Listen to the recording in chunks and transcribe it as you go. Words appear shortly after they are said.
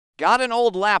Got an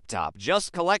old laptop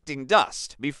just collecting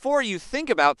dust? Before you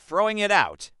think about throwing it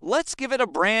out, let's give it a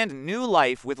brand new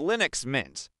life with Linux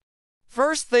Mint.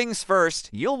 First things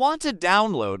first, you'll want to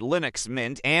download Linux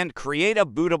Mint and create a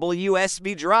bootable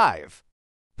USB drive.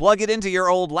 Plug it into your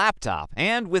old laptop,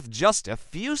 and with just a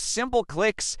few simple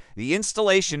clicks, the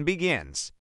installation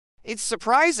begins. It's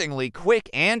surprisingly quick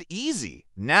and easy.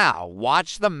 Now,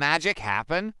 watch the magic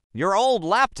happen. Your old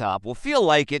laptop will feel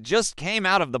like it just came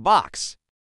out of the box.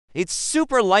 It's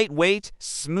super lightweight,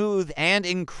 smooth, and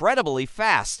incredibly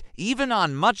fast, even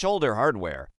on much older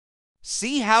hardware.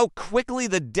 See how quickly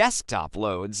the desktop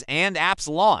loads and apps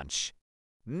launch.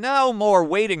 No more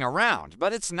waiting around,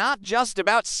 but it's not just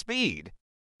about speed.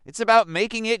 It's about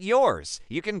making it yours.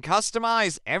 You can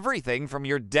customize everything from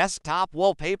your desktop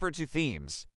wallpaper to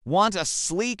themes. Want a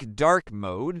sleek dark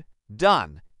mode?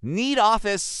 Done. Need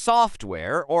Office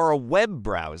software or a web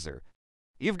browser?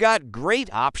 You've got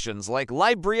great options like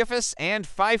LibreOffice and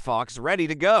Firefox ready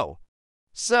to go.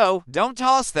 So, don't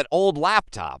toss that old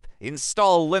laptop.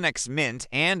 Install Linux Mint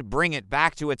and bring it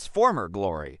back to its former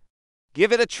glory.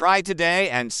 Give it a try today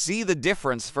and see the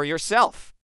difference for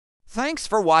yourself. Thanks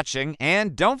for watching,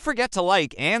 and don't forget to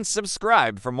like and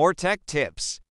subscribe for more tech tips.